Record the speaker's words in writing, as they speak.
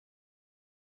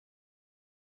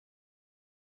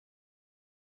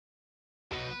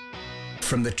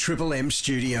from the Triple M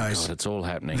studios. God, it's all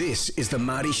happening. This is the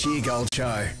Marty Sheargold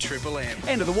Show. Triple M.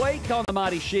 End of the week on the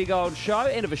Marty Sheargold Show.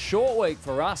 End of a short week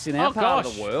for us in our part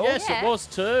of the world. Yes, it was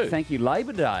too. Thank you,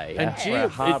 Labour Day. And for our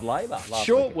hard labour.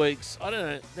 Short weeks, I don't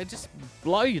know, they just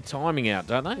blow your timing out,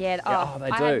 don't they? Yeah, they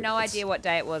I do. had no idea what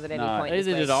day it was at any point this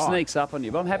neither week. did I. Sneaks up on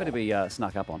you, but I'm happy to be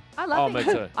snuck up on. I love me it.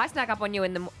 too. I snuck up on you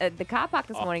in the car park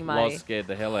this morning, I Marty. was scared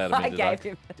the hell out of me I today. gave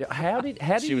him. How did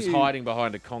She was hiding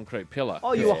behind a concrete pillar.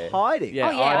 Oh, you were hiding? Yeah, Oh,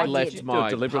 yeah, I I left did. my Do it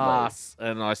deliberately. pass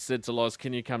and I said to Loz,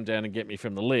 can you come down and get me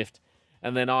from the lift?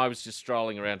 And then I was just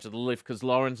strolling around to the lift because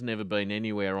Lauren's never been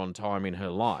anywhere on time in her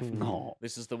life. No.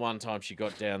 This is the one time she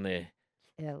got down there.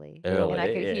 Early. Early, And I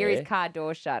could hear yeah. his car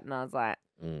door shut, and I was like,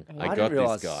 I got didn't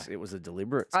realise this guy. it was a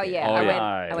deliberate oh, scare. yeah. Oh, I yeah. went, No.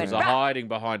 I It went, was a "Rah!" hiding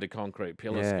behind a concrete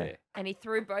pillar Yeah. scare. And he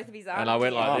threw both of his arms. And I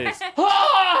went like in. this. And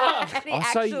he Oh,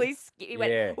 so actually he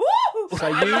went, yeah. woo! So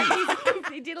you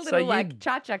he did a so little, you like,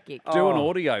 cha-cha kick. do an Oh.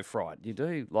 audio fright. You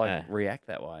do, Yeah. react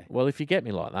that way. Well, if you get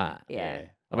me like that. Yeah.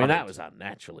 I mean, that was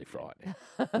unnaturally frightening.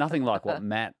 Nothing like what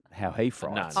how he No,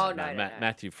 frights. Oh, no.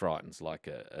 Matthew frightens like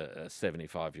a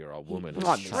 75-year-old woman He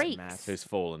who's, shrieks. who's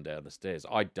fallen down the stairs.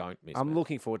 I don't miss I'm Matthew.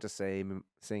 looking forward to seeing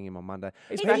him on Monday.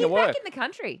 He's He's back at work. back in the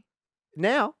country.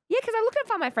 Now? Yeah, because I looked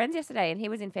up on my friends yesterday, and he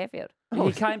was in Fairfield.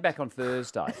 He came back on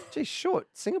Thursday. Geez, short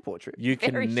Singapore trip. You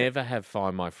can Very never have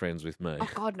Find My Friends with me. Oh,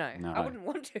 God, no. No. I wouldn't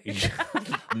want to.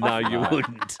 No, you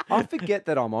wouldn't. I forget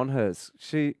that I'm on hers.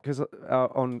 Because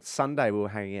on Sunday we were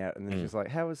hanging out, and then she was like,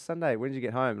 "How was Sunday? When did you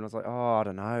get home?" And I was like, "Oh, I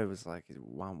don't know. It was like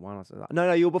 1-1." I was like,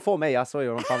 "No, you were before me. I saw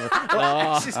you on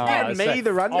fun." She's giving me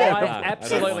the rundown. I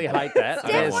absolutely hate that. I don't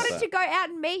Steph want wanted that. to go out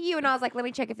and meet you, and I was like, let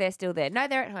me check if they're still there. No,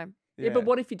 they're at home. Yeah, but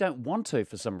what if you don't want to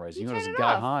for some reason? You You want to turn just it go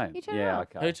off. home. You turn it Yeah, off.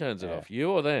 okay. Who turns it Yeah. off?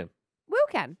 You or them? Will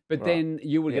can. But then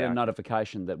you would get Yeah. a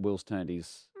notification that Will's turned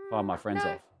his Find My Friends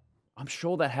no. off. I'm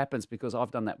sure that happens because I've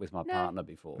done that with my No. partner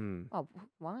before. Oh,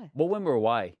 why? Well, when we're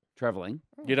away travelling,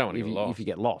 You don't want to if get you, lost. if you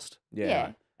get lost,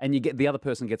 Yeah. and you get the other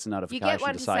person gets a notification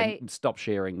one to to say, say- stop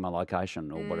sharing my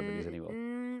location or whatever it is anymore.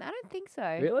 I don't think so.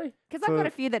 Really? Because I've got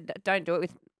a few that don't do it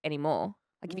with anymore.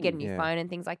 Like if you get a new Yeah. phone and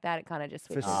things like that, it kind of just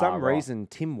For switches. some right. reason,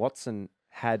 Tim Watson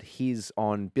had his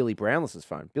on Billy Brownless's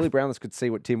phone. Billy Brownless could see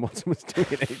what Tim Watson was doing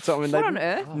at any time. And What on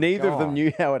earth? Neither of them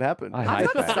knew how it happened. I I've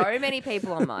hate got that. so many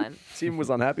people on mine. Tim was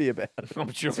unhappy about it.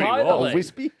 I'm sure he Totally. Oh, was.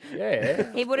 wispy?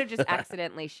 Yeah. He would have just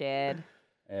accidentally shared.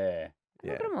 Yeah.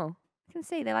 Yeah. Look at them all. You can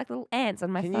see they're like little ants on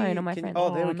my Can phone you- on my can- friend.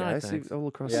 Oh, there we Oh, no, go. See, thanks. all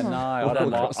across. Yeah, no, I all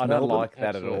don't like, across I don't Melbourne. like that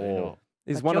at Absolutely all. not.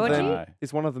 Is Like one of them? Georgie?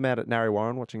 Is one of them out at Narre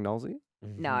Warren watching Knowlesy?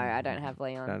 No, I don't have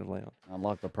Leon. Down at Leon. I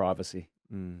like the privacy.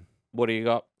 What do you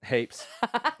got? Heaps.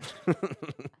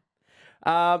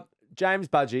 James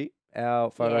Budgie, our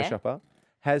Photoshopper,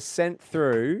 has sent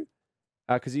through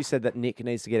because you said that Nick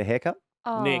needs to get a haircut.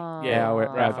 Nick, Oh, yeah.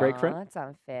 Our Greek friend? That's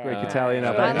unfair. Greek Italian.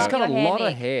 Yeah. up I there. He's love got a your hair, lot of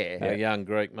Nick. hair. A young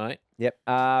Greek mate. Yep.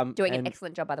 Doing an and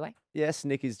excellent job, by the way. yes,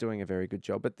 Nick is doing a very good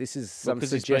job, but this is some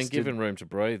Because he's been suggested. given room to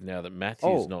breathe now that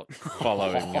Matthew's Oh. not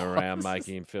following around,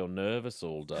 making him feel nervous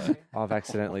all day. I've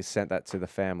accidentally sent that to the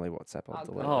family WhatsApp. I'll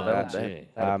delete Oh, that. that'd gee.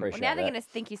 Well, appreciate now they're that. going to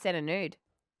think you sent a nude.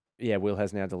 Yeah, Will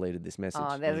has now deleted this message.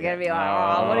 Oh, there's going to be like,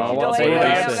 Oh, oh, what did you what's delete? he Blah,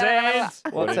 done? blah, blah, blah,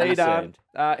 blah. What's did he he done?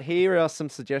 send? Here are some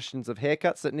suggestions of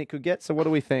haircuts that Nick could get. So, what do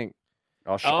we think?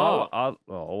 Oh,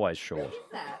 always short. Is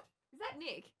that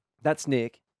Nick? That's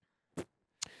Nick.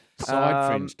 Side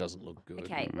fringe doesn't look good.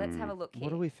 Okay, let's have a look here. What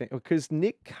do we think? Because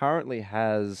Nick currently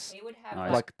has He would have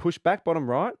Nice. like push back bottom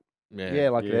right. Yeah,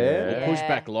 like Yeah. there. Yeah. Push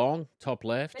back long, top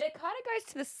left. But it kind of goes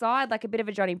to the side like a bit of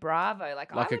a Johnny Bravo.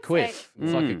 Like Like I a would quiff. say-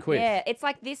 It's like a quiff. Yeah, it's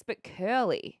like this but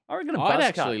curly. I reckon a I'd buzz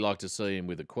actually cut. like to see him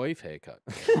with a queef haircut.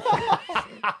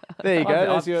 There you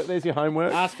go. I've- There's your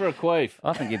homework. Ask for a queef.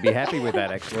 I think you'd be happy with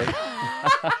that, actually.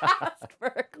 Ask for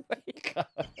a quick.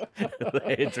 The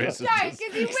hairdresser No, just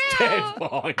 'cause he will. stands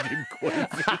behind him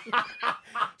queefing.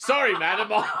 Sorry, madam.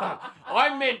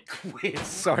 I meant quiff.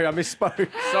 Sorry, I misspoke.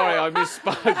 Sorry, I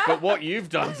misspoke, but what you've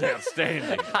done's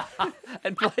outstanding.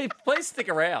 And please stick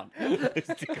around.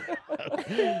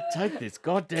 Take this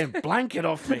goddamn blanket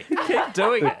off me. Keep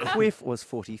doing The it. quiff was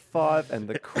 45 and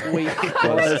the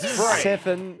queef was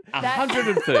 7.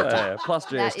 130. Yeah, plus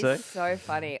That GST. is so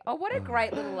funny. Oh, what a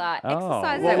great little exercise well,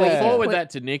 that Well, we yeah. can forward put- that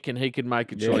to Nick and he can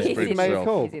make a choice He's for in He made a himself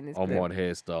call. He's in this on group. what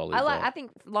hairstyle he I got.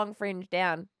 think long fringe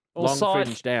down. Or Long side,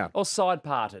 fringe down. or side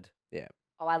parted.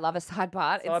 Oh, I love a side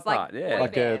part. Side It's like part, yeah. boy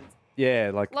Like a bands.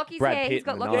 Yeah, like Lockie's Brad hair, Pitt. he's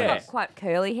got in the Lockie's 90s. got quite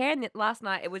curly hair, and last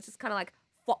night it was just kind of like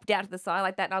flopped out to the side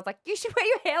like that, and I was like, "You should wear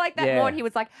your hair like that Yeah. more." And he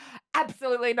was like,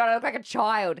 "Absolutely not! I look like a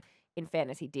child." In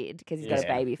fairness, he did because he's got a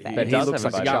baby face. But he does looks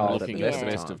have like a a young child looking at the the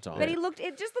best time. of times. But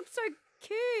it just looked so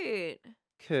cute.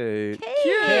 Cute.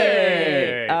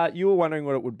 Cute. You were wondering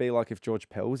what it would be like if George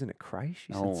Pell was in a creche.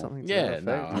 You said something to Yeah, that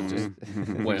no, effect. I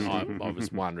just I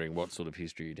was wondering what sort of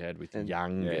history you'd had with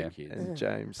younger kids. And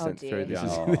James Oh, sent through dear.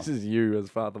 this is you as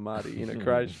Father Marty in a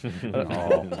creche. The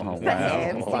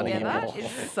hands Funny. together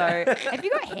is so. Have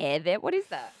you got hair there? What is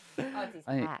that? Oh, it's his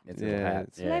I think hat. it's Yeah, a hat.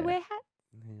 it's- Do they wear hats?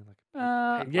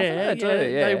 I think Yeah, they do,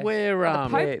 yeah. they wear Oh, the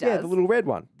Pope Yeah, does. the little red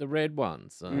one. the red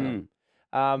ones. Mm.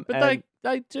 But and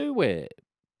they do wear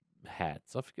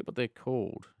hats. I forget what they're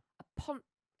called.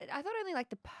 I thought only like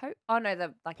the Pope. Oh no,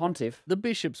 the like Pontiff. The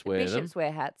bishops wear bishops them.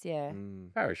 wear hats. Yeah.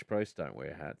 Parish priests don't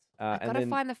wear hats. I and gotta then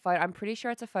find the photo. I'm pretty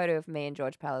sure it's a photo of me and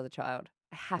George Pell as a child.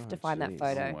 I have to Oh, find that jeez.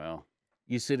 photo. Oh, wow.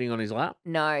 You sitting on his lap?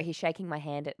 No, he's shaking my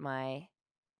hand at my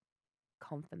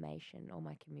confirmation or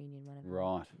my communion, one of them.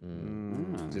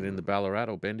 Right. Is it in the Ballarat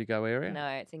or Bendigo area? No,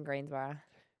 it's in Greensboro.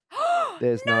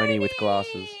 There's Noni with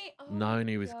glasses. Oh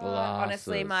Noni my with God. glasses.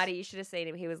 Honestly, Marty, you should have seen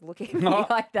him. He was looking at me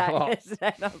like that Oh,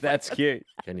 yesterday. and I was That's like, cute.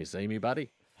 Can you see me, buddy?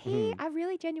 I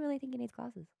really genuinely think he needs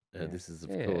glasses. This is,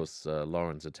 of Yeah. course,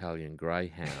 Lauren's Italian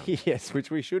Greyhound, Yes, which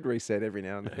we should reset every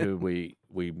now and then. who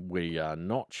we are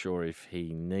not sure if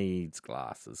he needs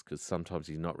glasses because sometimes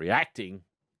he's not reacting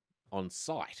on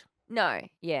sight. No,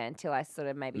 yeah, until I sort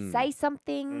of maybe say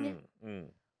something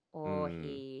or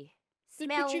he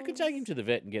smells. But you could take him to the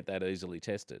vet and get that easily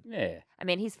tested. Yeah. I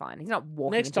mean, he's fine. He's not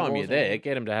walking. Next into time you're walls or there, anything.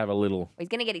 get him to have a little, He's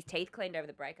going to get his teeth cleaned over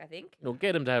the break, I think. or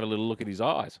get him to have a little look at his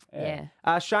eyes. Yeah.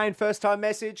 Shane, first time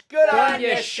message. Good on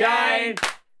you, Shane.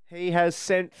 He has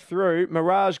sent through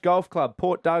Mirage Golf Club,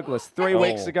 Port Douglas, 3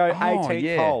 weeks ago, 18th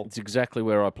yeah. hole. It's exactly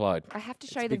where I played. I have to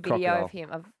show a you the big video crocodile. of him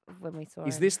of when we saw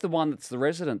Is him. this the one that's the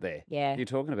resident there? Yeah. You're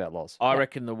talking about, Loz? I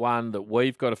reckon the one that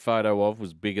we've got a photo of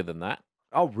was bigger than that.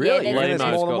 Oh, really? there's- Even there's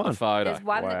Lemo's more than got one. the photo. There's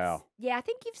one Wow. that's... Yeah, I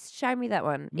think you've shown me that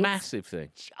one. It's Massive thing.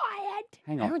 giant.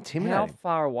 Hang How on. How intimidating.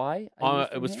 far away? are you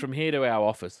It was here? from here to our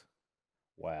office.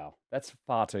 Wow, that's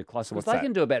far too close. Because What's they that?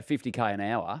 can do about 50k an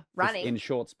hour Running? in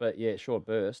short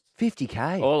bursts.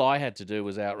 50K. All I had to do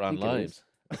was outrun think it Leaves.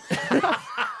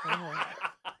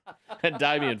 And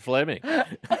Damien Fleming.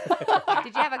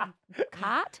 Did you have a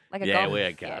cart? Like a Yeah, golf? we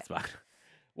had carts, mate.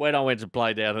 When I went to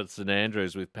play down at St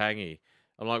Andrews with Pangy,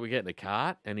 I'm like, we're getting a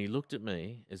cart. And he looked at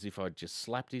me as if I'd just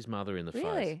slapped his mother in the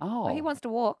Really? face. Oh. Well, he wants to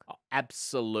walk. Oh,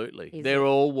 absolutely. Is They're it?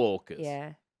 all walkers.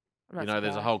 Yeah. I'm You not know,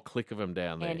 there's a surprised. whole clique of them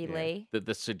down there. Andy Lee.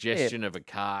 The suggestion of a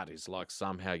cart is like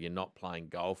somehow you're not playing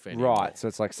golf anymore. Right, so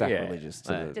it's like sacrilegious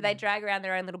to Yeah. the... Do they drag around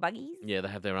their own little buggies? Yeah, they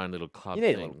have their own little club. You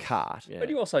need a little things. cart. Yeah. But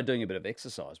you're also doing a bit of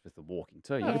exercise with the walking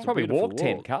too. You Yeah. could probably Beautiful walk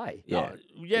walk. 10k. Yeah,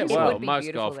 Yeah. It well, would be most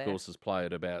beautiful golf there. courses play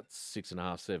at about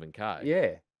 6.5, 7k.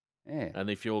 Yeah. Yeah. And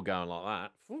if you're going like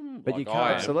that, But you like I can't.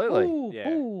 am, Absolutely.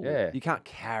 Yeah. Yeah. You can't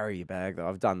carry your bag, though.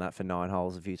 I've done that for 9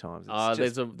 holes a few times. It's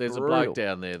there's just a brutal. bloke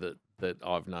down there that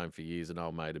I've known for years, an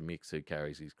old mate of Mick's who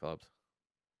carries his clubs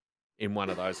in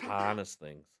one of those harness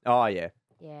things. Oh, yeah.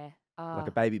 Yeah. Like Oh.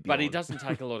 a baby But he beyond. doesn't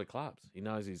take a lot of clubs. He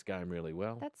knows his game really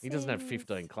well. That He doesn't have seems-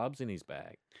 15 clubs in his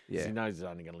bag. 'Cause Yeah. He knows he's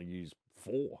only going to use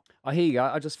 4. Oh, here you go.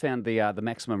 I just found the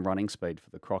maximum running speed for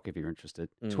the Croc, if you're interested.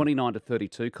 29 to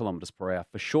 32 kilometres per hour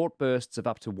for short bursts of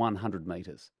up to 100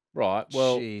 metres. Right.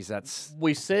 Well, Jeez, that's...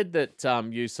 we said that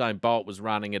Usain Bolt was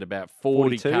running at about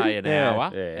 40k an 42? Yeah.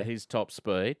 hour Yeah. at his top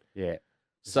speed. Yeah.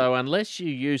 So unless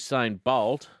you Usain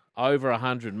Bolt over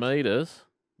 100 metres,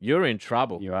 you're in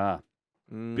trouble. You are.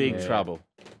 Big Yeah. trouble.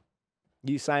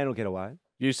 Usain will get away.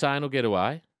 Usain will get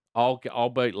away. I'll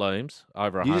beat Leames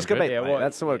over 100. You just got to beat... Yeah, mate, well,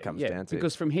 that's what it comes yeah, down to.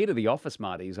 Because from here to the office,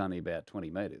 Marty, is only about 20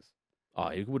 metres. Oh,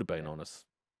 he would have been on us.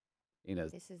 You know,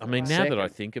 This is I the mean, one. now that I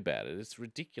Second. think about it, it's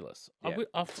ridiculous. Yeah.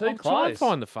 I'll Too try and close.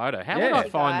 find the photo. How would Yeah. I This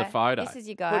is find your the photo? This is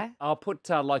your guy. I'll put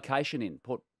location in.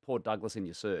 Put Port Douglas in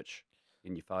your search,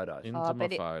 in your photos. Into Oh, my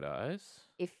but photos.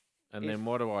 If And then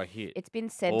what do I hit? it's been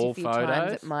sent All a few times, it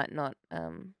photos? might not.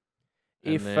 And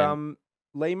If then-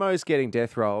 Lemo's getting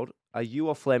death rolled, are you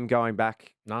or Flem going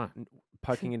back, No,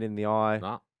 poking it in the eye?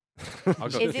 no. I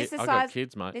got, Is this the I got size-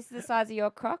 kids, mate. This is the size of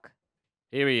your croc.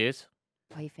 Here he is.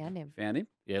 Oh, you found him. Found him?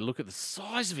 Yeah, look at the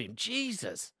size of him.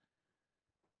 Jesus.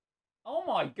 Oh,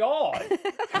 my God.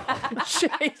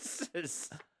 Jesus.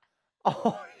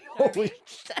 Oh, holy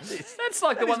That's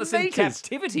like the That one is that's in metres.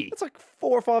 captivity. It's like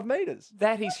 4 or 5 metres.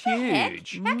 That is Heck?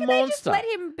 huge. How can they just Monster. let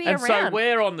him be And so around?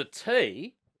 we're on the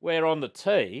tee. We're on the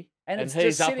tee. And And it's he's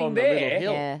just up sitting on the little there.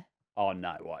 hill. Yeah. Oh,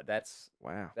 no. What? That's...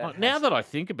 Wow. Oh, now that I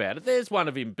think about it, there's one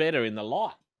of him better in the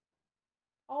light.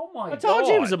 Oh, my I God. told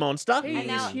you he was a monster. He And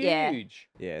now- is yeah. huge.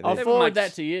 Yeah. I'll there's- forward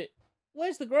makes- that to you.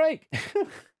 Where's the Greek?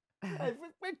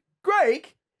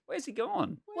 Greg? Where's he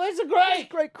gone? Where's the Great, Greek?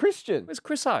 great Christian. Where's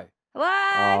Chriso? Hello.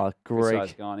 Oh, Chriso's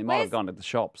Greek. gone. He might Where's- have gone to the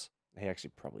shops. He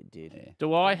actually probably did. Yeah.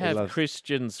 Do I have loves-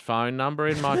 Christian's phone number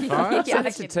in my phone? Yeah, Send I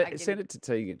it to can send it to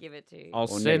Tegan. Give it to you. I'll Or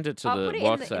send Nick. it to I'll the put it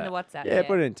WhatsApp. in the WhatsApp. Yeah,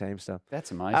 put it in team stuff.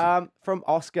 That's amazing. From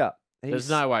Oscar. There's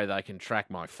no way they can track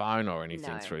my phone or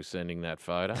anything No. through sending that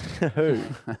photo. Who?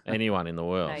 Anyone in the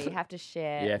world. No, you have to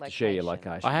share. you have to share your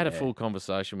location. I had a yeah. full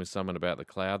conversation with someone about the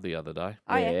cloud the other day.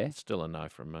 Oh, yeah. Still a no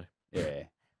from me. Yeah.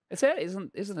 It's out,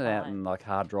 isn't it out fine. in like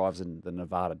hard drives in the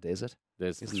Nevada desert?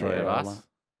 There's the Isn't three there of a us.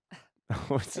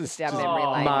 What's It's this? down Just memory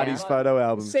lane Marty's now. photo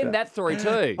album. Send chat. that through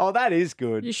too. Oh, that is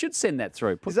good. You should send that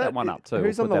through. Put Is that, that- one up too.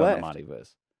 who's We'll on put the that left? On the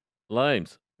Multiverse.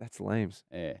 Lames. That's Lames.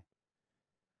 Yeah.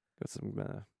 Got some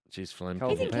Jeez, Flem.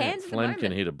 He's in Cairns at the Flem can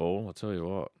moment. hit a ball, I'll tell you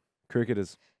what.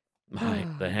 cricketers. Mate,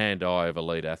 the hand-eye of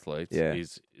elite athletes Yeah.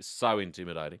 is so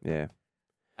intimidating. Yeah.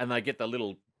 And they get the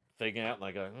little thing out and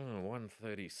they go,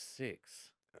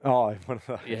 136. Oh, one of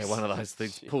those. Yeah, one of those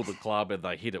things. Pull the club and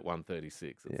they hit at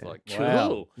 136. It's Yeah. like, Wow.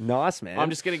 cool. Nice, man. I'm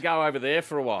just going to go over there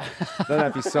for a while. Don't know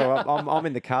if you saw. I'm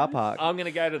in the car park. I'm going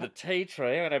to go to the tea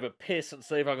tree. I'm going to have a piss and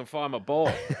see if I can find my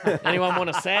ball. Anyone want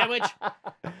a sandwich?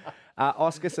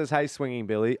 Oscar says, "Hey, swinging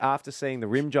Billy. After seeing the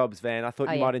rim jobs van, I thought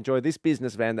Oh, you yeah. might enjoy this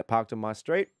business van that parked on my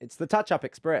street. It's the Touch Up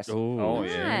Express. Oh,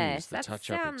 yeah. It's the That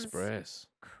Touch-Up sounds- Express.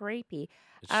 Creepy.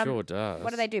 It Um, sure does. What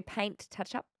do they do? Paint,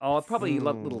 touch up? Oh, probably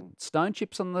like little stone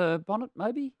chips on the bonnet,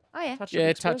 maybe. Oh, yeah. Touch-Up Yeah,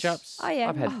 Express? touch-ups. Oh, yeah.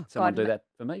 I've had Oh, someone God, do that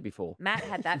for me before. Matt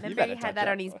had that. You've Remember had he a had that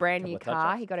touch-up, on his a brand couple new of car.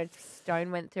 touch-ups. He got a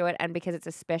stone went through it, and because it's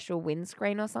a special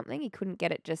windscreen or something, he couldn't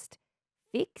get it just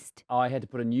fixed. I had to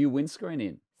put a new windscreen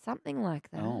in. Something like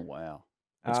that. Oh, wow.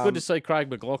 It's good to see Craig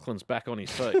McLaughlin's back on his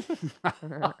feet.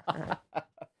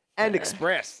 And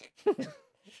Express.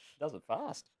 Does it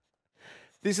fast.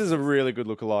 This is a really good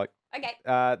lookalike. Okay.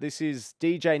 This is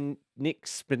DJ Nick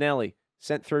Spinelli,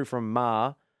 sent through from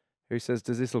Ma, who says,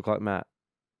 "Does this look like Matt?"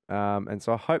 And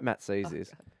so I hope Matt sees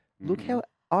this. Look how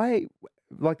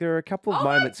there are a couple of Oh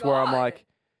my moments where I'm God. like,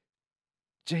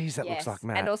 "Geez, that Yes. looks like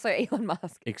Matt." And also Elon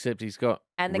Musk. Except he's got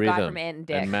And the rhythm, guy from Ant and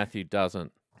Dec. and Matthew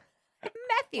doesn't.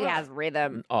 Matthew has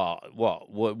rhythm. Oh,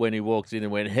 what? When he walks in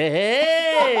and went, hey!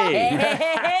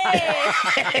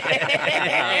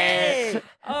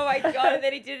 Oh my God. And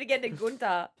then he did it again to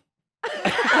Gunter.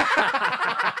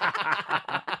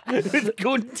 With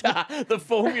Gunter, the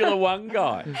Formula One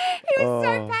guy. He was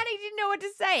so Oh. panicked, he didn't know what to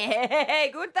say.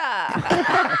 Hey,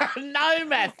 Gunter. No,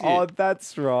 Matthew. Oh,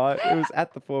 that's right. It was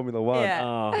at the Formula One. Yeah.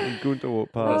 Oh, And Gunter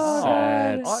walked what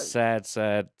a past.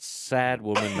 sad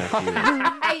woman,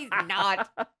 Matthew. He's not.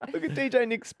 Look at DJ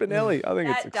Nick Spinelli. I think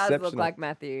it's That does exceptional. look like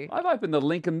Matthew. I've opened the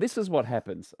link and this is what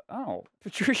happens. Oh,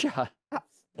 Patricia.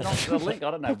 Not the link.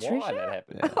 I don't know why that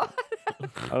happened.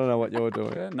 I don't know what you're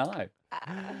doing. No.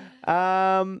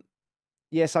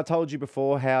 Yes, I told you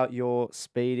before how your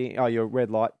your red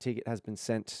light ticket has been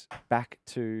sent back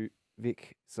to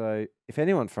Vic. So if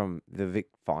anyone from the Vic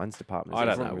Fines Department, I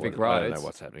is don't listening, know, Vic I don't know Roads.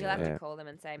 what's happening. You'll have there. to call them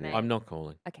and say, mate. I'm not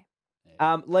calling.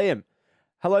 Liam,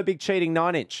 hello, big cheating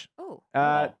 9-inch. Oh.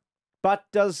 But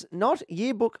does not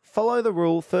yearbook follow the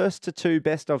rule first to 2,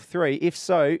 best of 3? If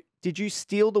so, did you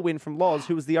steal the win from Loz,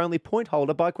 who was the only point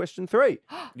holder by question 3?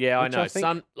 Yeah, I Which know. I think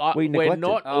we We're neglected.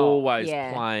 not Oh. always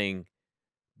Yeah. playing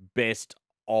best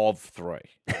of 3,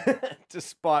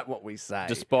 Despite what we say.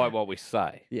 despite what we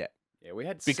say. yeah. Yeah, we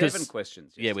had Because- 7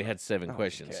 questions. Yeah, we yesterday. had 7 Oh,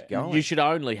 questions. okay. Going. You should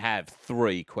only have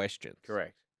 3 questions.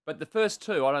 Correct. But the first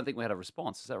 2, I don't think we had a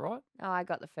response. Is that right? Oh, I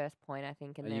got the first point, I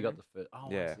think. And And then you got the first. Oh,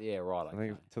 Yeah. yeah, right. I Okay.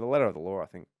 think to the letter of the law, I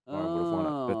think I would have won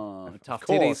it. But Oh, of tough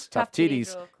course, titties. Tough Tough titties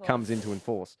titties rule, of course. comes into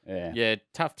enforce. Yeah. Yeah,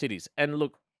 tough titties. And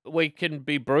look, we can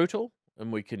be brutal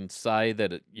and we can say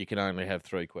that you can only have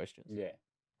 3 questions. Yeah.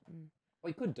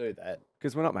 We could do that.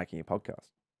 Because we're not making a podcast.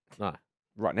 No.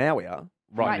 Right now we are.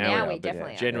 Right now we but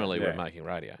definitely are. Generally, Yeah. we're making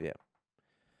radio. Yeah.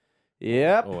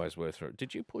 Yep. Always worth it.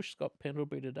 Did you push Scott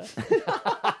Pendlebury today?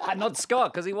 Not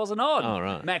Scott, because he wasn't on. Oh,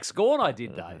 right. Max Gorn, I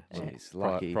did, though. Jeez, Pri-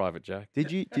 lucky. private joke.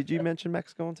 Did you mention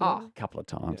Max going today? Oh, a couple of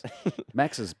times.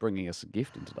 Max is bringing us a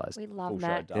gift in today's We love full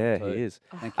Matt. show. Yeah, dub, he too. is.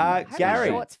 Thank you, Uh, Max. Hope Gary.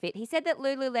 his shorts fit. He said that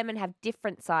Lululemon have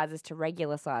different sizes to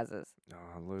regular sizes.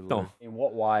 Oh, Lulu. Oh, In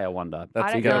what way, I wonder?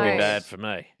 that's don't going to know. be bad for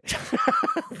me.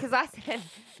 Because I said,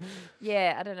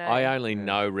 yeah, I don't know. I only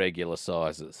know regular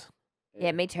sizes.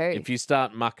 yeah, me too. If you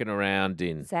start mucking around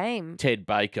in Same. Ted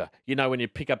Baker, you know when you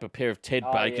pick up a pair of Ted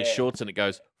Oh, Baker yeah. shorts and it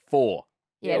goes 4.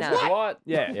 Yeah, no. What?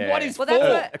 Yeah. Yeah. What is Well, 4?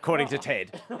 that's what- According to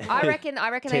Ted. I reckon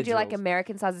they Ted's do like rules.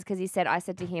 American sizes because I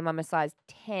said to him I'm a size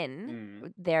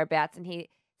 10 thereabouts, and he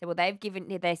said, well,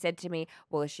 they said to me,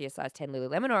 well, is she a size 10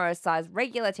 Lululemon or a size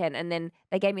regular 10? And then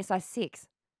they gave me a size 6.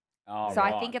 Oh, So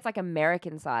right. I think it's like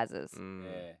American sizes.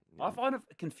 Yeah. I find it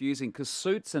confusing because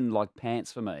suits and like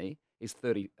pants for me is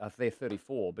 30. They're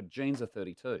 34, but jeans are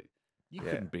 32. You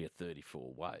Yeah. couldn't be a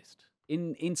 34 waist.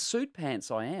 In suit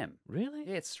pants, I am. Really?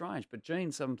 Yeah, it's strange, but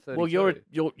jeans, I'm 32. Well,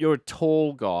 you're a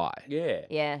tall guy, Yeah.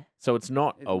 Yeah. so it's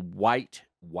not a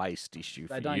waist issue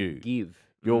They for don't you. give.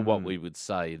 You're what we would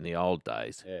say in the old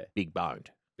days, Yeah. big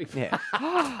boned. Yeah.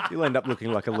 You'll end up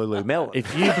looking like a Lulu melon.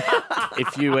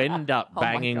 If you end up Oh my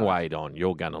banging God. weight on,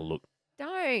 you're going to look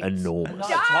Don't. enormous.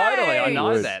 No, totally. I know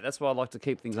Would. that. That's why I like to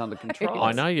keep things under control.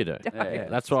 I know you do. Yeah.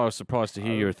 That's why I was surprised to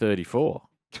hear you're a 34.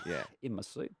 yeah. In my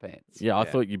suit pants. Yeah, I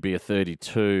Yeah. thought you'd be a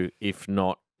 32, if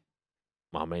not.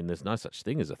 I mean, there's no such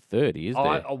thing as a 30, is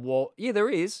there? Well, yeah, there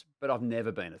is, but I've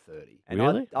never been a 30. And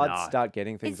Really? I'd No. start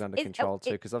getting things It's- under it's- control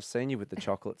too, it- because I've seen you with the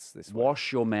chocolates this week.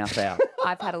 Wash your mouth out.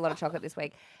 I've had a lot of chocolate this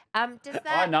week. Does that?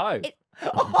 I know.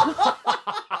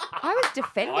 I was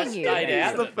defending you. stayed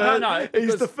out of it. No,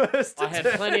 He's the because first. I had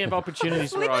plenty of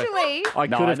opportunities where Literally. I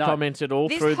No, could I have know. commented all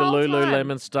This through the whole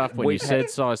Lululemon stuff. When you We've said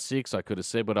size 6, I could have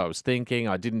said what I was thinking.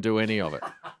 I didn't do any of it.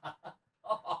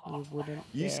 You wouldn't.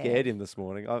 You dare. scared him this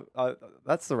morning.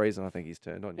 That's the reason I think he's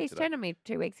turned on you He's today. turned on me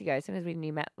 2 weeks ago as soon as we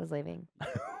knew Matt was leaving.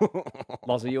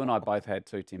 Lozzie, you and I both had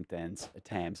 2 Tim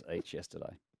Tams each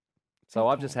yesterday. So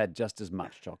I've just had just as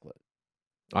much chocolate.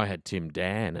 I had Tim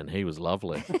Dan, and he was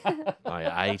lovely.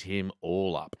 I ate him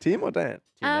all up. Tim or Dan?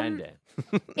 Tim and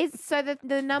Dan. Is so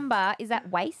the number is that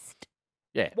waist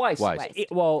Yeah, Waist. waist.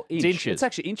 Inch. inches. It's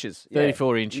actually inches. Yeah.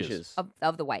 34 inches.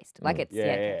 of the waist? Like it's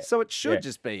Yeah. So it should Yeah.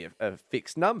 just be a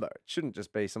fixed number. It shouldn't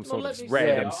just be some sort let of me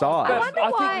random see. size. But wonder I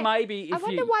why- think maybe I if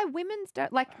wonder you... why women's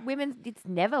don't like women's. It's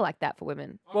never like that for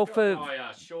women. Well, for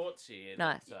shorts here.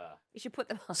 Nice. You should put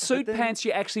them on. suit pants,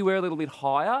 you actually wear a little bit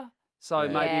higher. So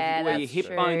maybe Yeah, where your that's hip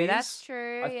true. bone is, That's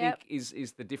true, I yep. think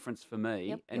is the difference for me.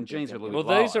 Yep, and yep, jeans yep, are a yep. little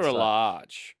Well, bit these are lower, a so-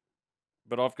 large,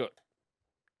 but I've got,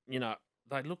 they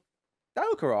look. They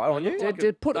look all right on you.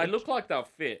 They look like they'll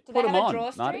fit. Do Put they them have a on,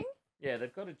 drawstring? Marty. Yeah,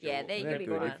 they've got a. Yeah, they They're could be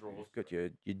good. fine. You've got your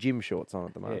gym shorts on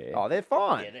at the moment. Yeah. Oh, they're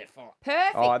fine. Yeah, they're fine.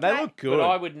 Perfect. Oh, they Can look But good.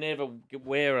 I would never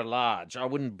wear a large. I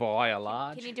wouldn't buy a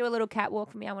large. Can you do a little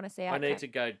catwalk for me? I want to see. I our need cat- to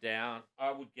go down.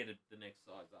 I would get it the next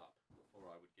size up before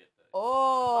I would get there.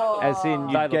 Oh, As in,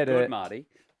 They you'd look get good, a. Marty.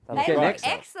 they get an look XL.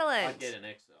 excellent. I'd get an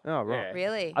XL. Oh, right. Yeah.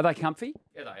 Really? Are they comfy?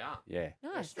 Yeah, they are. Yeah.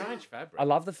 They're Nice. strange fabric. I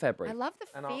love the fabric. I love the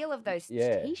And feel of those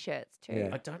Yeah. t-shirts too. Yeah.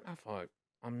 I don't know if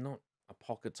I'm not a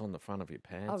pockets on the front of your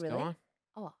pants Oh, really? guy.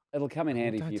 Oh, It'll come in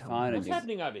handy for don't your tell me. phone. And What's you...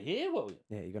 happening over here, William?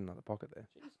 Yeah, you got another pocket there.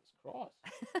 Jesus Christ.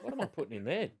 What am I putting in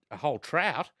there? A whole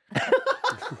trout?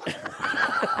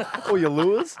 All your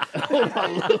lures. All my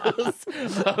lures.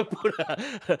 I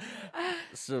put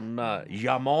some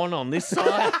yamon on this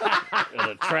side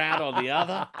and a trout on the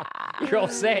other. You're all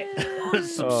set.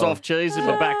 Some soft cheese in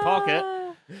my back pocket.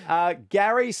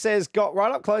 Gary says, got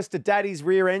right up close to Daddy's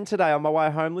rear end today on my way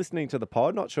home listening to the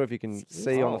pod. Not sure if you can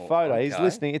see on the Oh, photo. He's okay.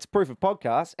 listening. It's proof of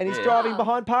podcast. And he's driving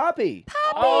behind Pappy.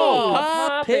 Oh,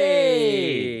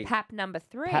 puppy. Pap number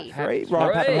 3. Pap 3. Ryan Three.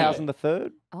 Pappenhausen the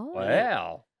third. Oh,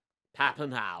 Wow.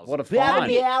 Pappenhausen. What a find.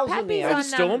 Pappy's Who's on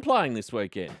Storm playing this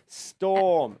weekend?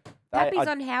 Storm. Pappy's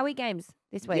on Howie games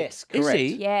this week. Yes, Is correct.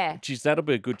 he? Yeah. Geez, that'll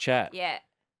be a good chat. Yeah.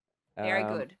 Very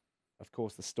Um, good. Of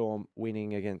course, the Storm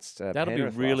winning against That'll be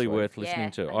Penrith really last week. worth listening Yeah,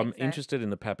 to. I I'm think so. interested in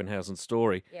the Pappenhausen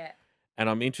story, Yeah. and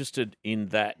I'm interested in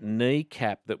that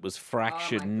kneecap that was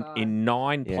fractured God. in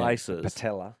 9 Yeah, places,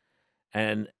 Patella.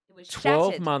 and It was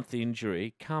 12-month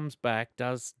injury, comes back,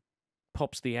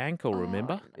 pops the ankle,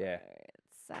 remember? Yeah.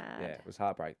 It's sad. Yeah, it was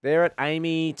heartbreak. They're at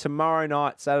Amy tomorrow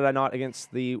night, Saturday night,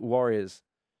 against the Warriors.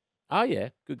 Oh, yeah,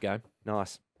 good game.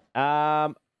 Nice.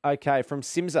 Okay, from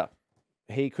Simza.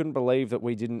 He couldn't believe that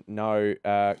we didn't know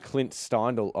Clint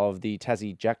Steindl of the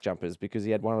Tassie Jack Jumpers because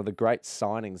he had one of the great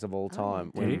signings of all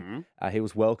time when he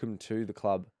was welcomed to the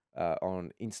club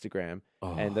on Instagram.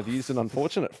 And they've used an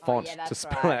unfortunate font yeah, to that's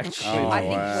spell right. actually.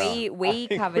 I think we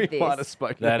covered we might have this.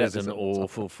 spoken That about is this an at the time.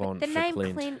 awful font The for name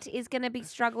Clint. Clint is going to be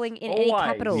struggling in any Always.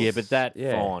 capitals. Yeah, but that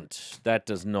Yeah. font, that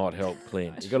does not help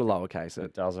Clint. You got to lowercase It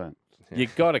it. doesn't. You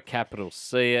got to capital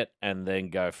C it and then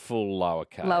go full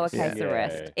lowercase. Lowercase the Yeah.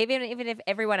 rest. Even if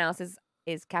everyone else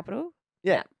is capital.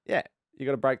 Yeah, yeah. You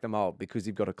got to break the mold because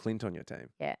you've got a Clint on your team.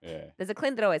 Yeah. Yeah. There's a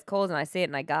Clint that always calls and I see it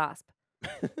and I gasp.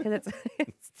 Because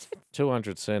it's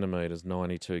 200 centimetres,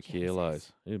 92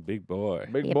 kilos. He's a big boy.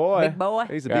 Big Yeah, boy. big boy.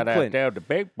 He's a Got big out Clint. down the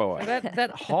big boy.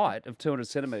 That height of 200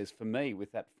 centimetres for me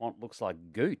with that font looks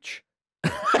like gooch.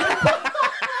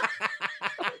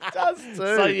 does too.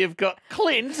 So you've got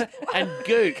Clint and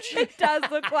Gooch. it does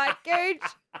look like Gooch.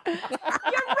 You're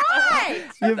right.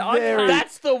 You're very...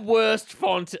 That's the worst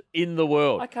font in the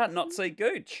world. I can't not see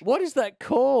gooch. What is that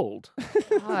called?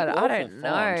 God, I don't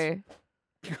know.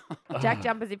 Jack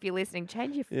Jumpers, if you're listening,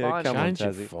 change your Yeah, font. come on, Change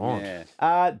your Tazzy. font.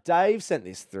 Yeah. Dave sent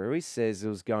this through. He says he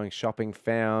was going shopping,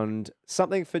 found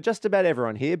something for just about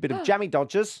everyone here. Bit of jammy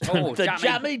Dodgers, Oh, The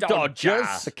Jammy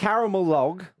Dodgers. the caramel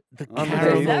log, The Oh,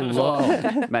 caramel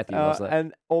log. Matthew loves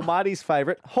that. or Marty's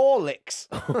favourite, Horlicks.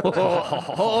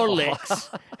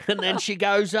 Horlicks. And then she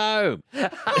goes home.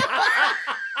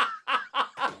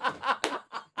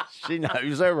 She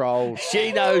knows her role.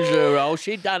 She knows her role.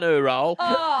 She done her role.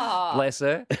 Oh, Bless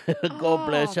her. God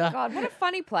bless her. God, what a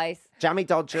funny place. Jammy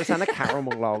Dodgers and a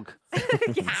caramel log.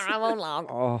 Caramel log.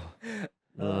 Oh,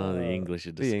 Oh, the English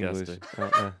are the disgusting.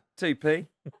 English. 2p.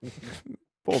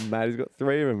 Poor Matt, he's got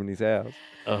 3 of them in his house.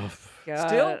 Oh, God.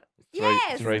 Still?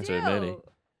 Yes, three too still. many.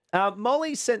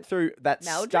 Molly sent through that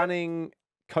Meldrum? stunning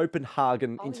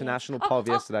Copenhagen Oh, yeah. International Oh, POV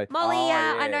oh, yesterday. Molly, Oh,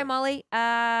 I yeah. know Molly.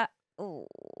 Oh, Molly.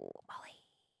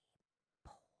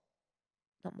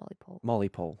 Not Molly Paul. Molly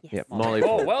Paul. Yes. Yep. Molly.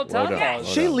 Oh, well done, guys.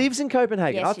 She lives in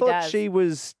Copenhagen. Yes, I she thought does. she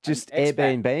was just expat.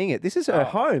 Airbnb-ing it. This is her Oh.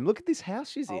 home. Look at this house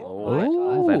she's in.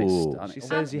 Oh, that is Ooh. stunning. She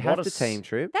says you What have a to team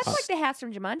trip. That's like the house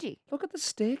from Jumanji. Look at the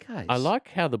staircase. I like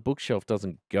how the bookshelf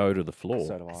doesn't go to the floor.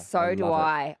 So do I. So do love it.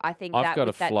 I. I think I've that got a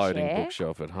with that floating chair,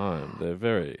 bookshelf at home. They're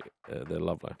very, they're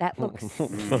lovely. That looks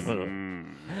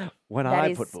When That I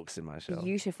is put books in my shelf.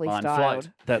 beautifully Mine styled.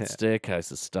 float. That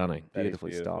staircase is stunning. That is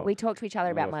Beautifully beautiful. styled. We talk to each other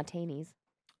about Oh. martinis.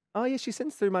 Oh, yeah, she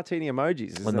sends through martini emojis.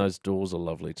 Is And that- those doors are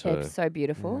lovely too. They're so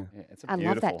beautiful. Yeah, it's a I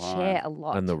love that beautiful chair home. a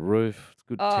lot. And the roof, it's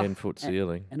good Oh. 10-foot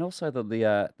ceiling. And also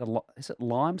is it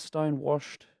limestone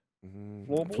washed Mm.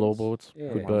 floorboards? Floorboards,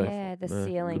 Yeah. could be. yeah, the Yeah,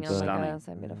 ceiling. good Oh my day. god, Stunning. that's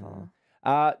so beautiful.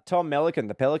 Tom Melican,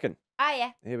 the Pelican. Ah,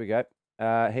 yeah. Here we go.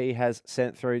 He has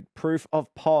sent through proof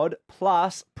of pod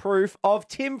plus proof of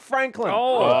Tim Franklin.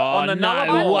 on the no nut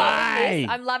I ball. love way. this.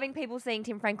 I'm loving people seeing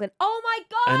Tim Franklin. Oh my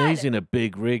god! And he's in a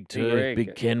big rig too, rig.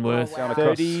 big Kenworth. Oh, wow.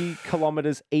 30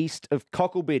 kilometres east of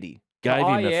Cocklebiddy. Gave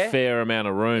Oh, him yeah. a fair amount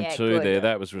of room Yeah, too good. there.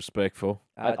 That was respectful.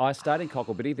 I stayed in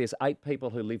Cocklebiddy. There's 8 people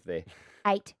who live there.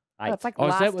 8. Oh, it's like Oh, is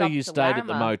last that where stop you to stayed at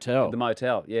the Warramah. motel? The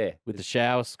motel, yeah. With the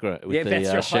shower screen, with Yeah, the that's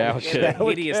right. shower Yeah, curtain the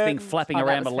hideous thing curtains. flapping Oh, that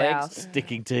around was my legs. foul.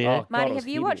 sticking to you. Oh, God, Marty, it was have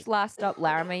you hideous. watched Last Stop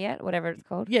Laramie yet? Whatever it's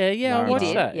called. Yeah, I No, watched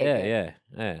no. that. Yeah, Yeah,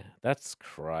 yeah. That's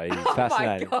crazy. Oh my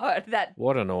Fascinating. god, that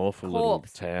What an awful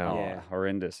Corpse. little town. Oh,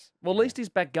 horrendous. Well, at least he's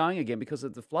back going again because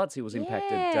of the floods. He was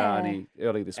impacted Yeah.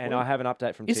 early this And week. I have an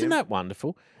update from Isn't Tim. that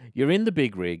wonderful? You're in the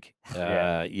big rig.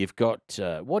 Yeah. You've got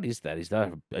what is that? Is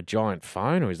that a giant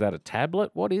phone or is that a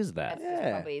tablet? What is that? that's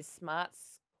Yeah. probably his smart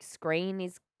screen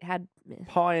he's had.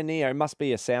 Pioneer. It must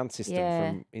be a sound system Yeah.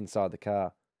 from inside the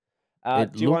car.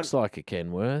 It do you looks want, like a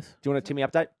Kenworth. do you want a Timmy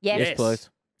update? Yes. Yes, please.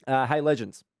 Hey,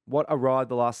 legends. What a ride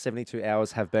the last 72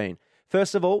 hours have been.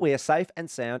 First of all, we are safe and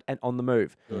sound and on the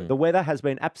move. The weather has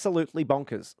been absolutely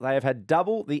bonkers. They have had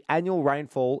double the annual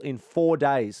rainfall in 4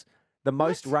 days, the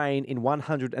most rain in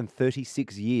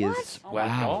 136 years. Oh my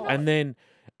Wow. God.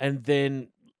 And then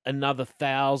another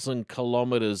 1,000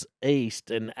 kilometres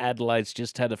east, and Adelaide's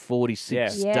just had a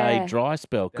 46 Yeah. day Yeah. dry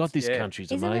spell. God, That's- this yeah.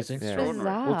 country's Isn't it amazing. Yeah.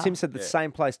 bizarre? Well, Tim said the Yeah.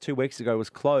 same place 2 weeks ago was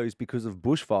closed because of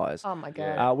bushfires. Oh my god.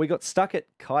 Yeah. We got stuck at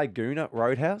Kaiguna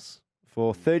Roadhouse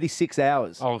for 36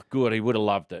 hours. Oh, good. He would have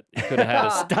loved it. He could have had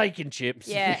a steak and chips.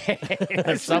 Yeah.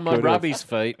 And someone Could've. rub his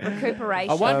feet. Recuperation.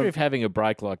 I wonder if having a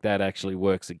break like that actually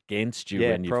works against you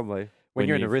yeah, when you probably. When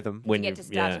you're in a you've- rhythm. When you get to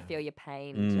you've- start yeah. to feel your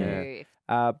pain Mm. too. Yeah. If-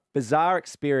 Bizarre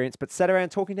experience, but sat around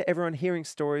talking to everyone, hearing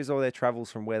stories or their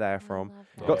travels from where they are from. love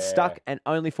that. Got Yeah. stuck and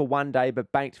only for 1 day,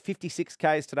 but banked 56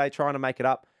 Ks today trying to make it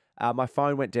up. My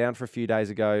phone went down for a few days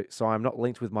ago, so I'm not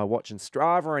linked with my watch and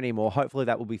Strava anymore. Hopefully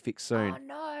that will be fixed soon.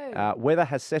 Oh no. Weather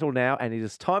has settled now, and it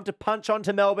is time to punch on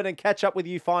to Melbourne and catch up with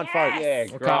you fine folks. Yeah,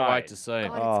 I can't wait to see him.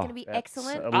 God, it's Oh, going to be that's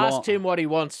excellent. a Ask lot. Tim what he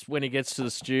wants when he gets to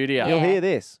the studio. You'll Yeah. hear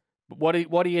this. What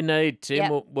do you need, Tim?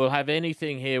 Yep. We'll have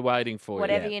anything here waiting for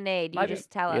Whatever you. you need, you Maybe-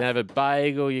 just tell You us. can have a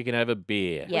bagel, you can have a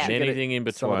beer, Yeah. and We should get anything in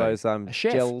Some between. of those A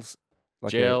chef. gels,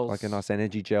 Gels. like a nice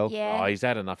energy gel. yeah. Oh, he's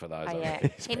had enough of those. Oh, I yeah.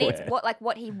 think. He needs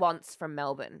what he wants from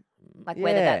Melbourne. Like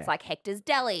whether Yeah. that's like Hector's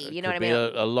Deli, you know Could what I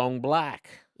be mean? a long black.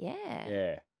 Yeah.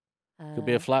 Yeah. Could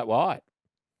be a flat white.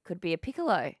 could be a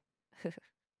piccolo.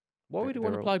 Why would you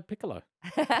want to They're play piccolo?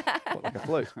 What, like a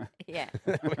flute. Yeah.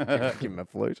 Give him a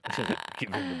flute. Give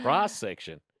him the brass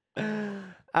section.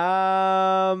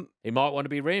 Um, He might want to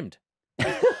be rimmed.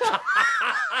 I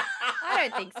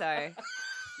don't think so.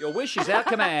 Your wish is our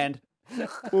command.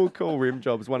 we'll call rim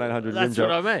jobs 1-800 rim That's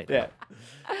job. what I mean. Yeah.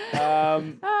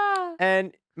 Ah.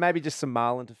 And maybe just some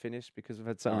marlin to finish because we've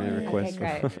had so many Oh, yeah. requests.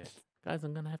 Okay, great. Guys,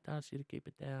 I'm going to have to ask you to keep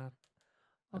it down.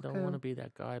 I don't Okay. want to be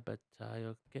that guy, but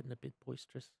you're getting a bit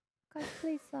boisterous. Guys,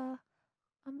 please, you're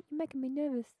making me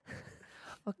nervous.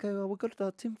 okay, well, we've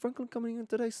got Tim Franklin coming in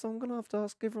today, so I'm going to have to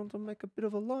ask everyone to make a bit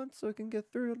of a line so I can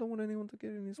get through. I don't want anyone to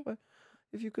get in his way.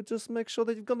 If you could just make sure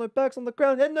that you've got no bags on the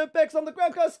ground. And no bags on the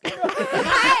ground, guys.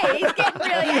 Hey, he's getting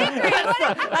really angry.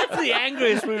 That's the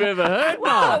angriest we've ever heard, Whoa,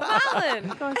 Marlon.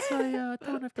 Marlon. Guys say I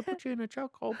don't have to put you in a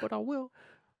chokehold, but I will.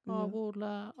 I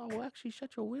will actually shut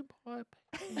your windpipe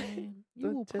and you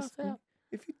Don't will pass test me. out.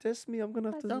 If you test me, I'm going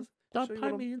to have to Don't show you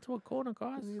paint what me into a corner,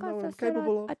 guys. you Guys, know what I I'm said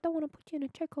capable of. I don't want to put you in a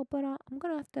chokehold, but I'm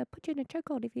going to have to put you in a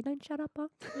chokehold if you don't shut up,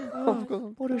 huh?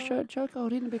 Put a shirt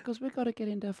chokehold in because we've got to get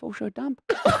into a full show dump.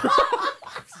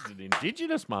 This is an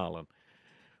indigenous Marlin.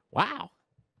 Wow.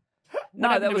 No,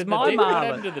 What that happened was to my the What Marlin.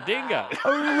 happened to the dingo?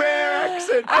 A rare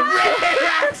accent. A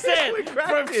rare accent We from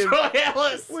cracked him. Troy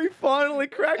Ellis. We finally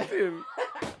cracked him.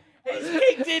 He's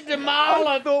kicked into I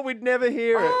Marlin. thought we'd never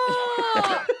hear it.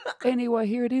 Oh, Anyway,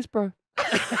 here it is, bro.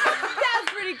 that was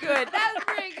pretty good. That was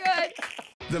pretty good.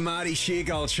 The Marty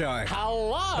Sheargold Show.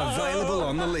 Hello. Available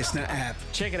on the Listener app.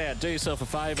 Check it out. Do yourself a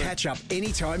favour. Catch up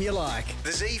anytime you like.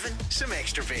 There's even some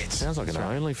extra bits. Sounds like an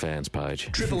OnlyFans page.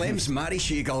 Triple M's Marty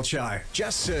Sheargold Show.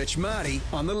 Just search Marty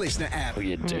on the Listener app.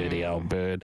 You dirty old bird.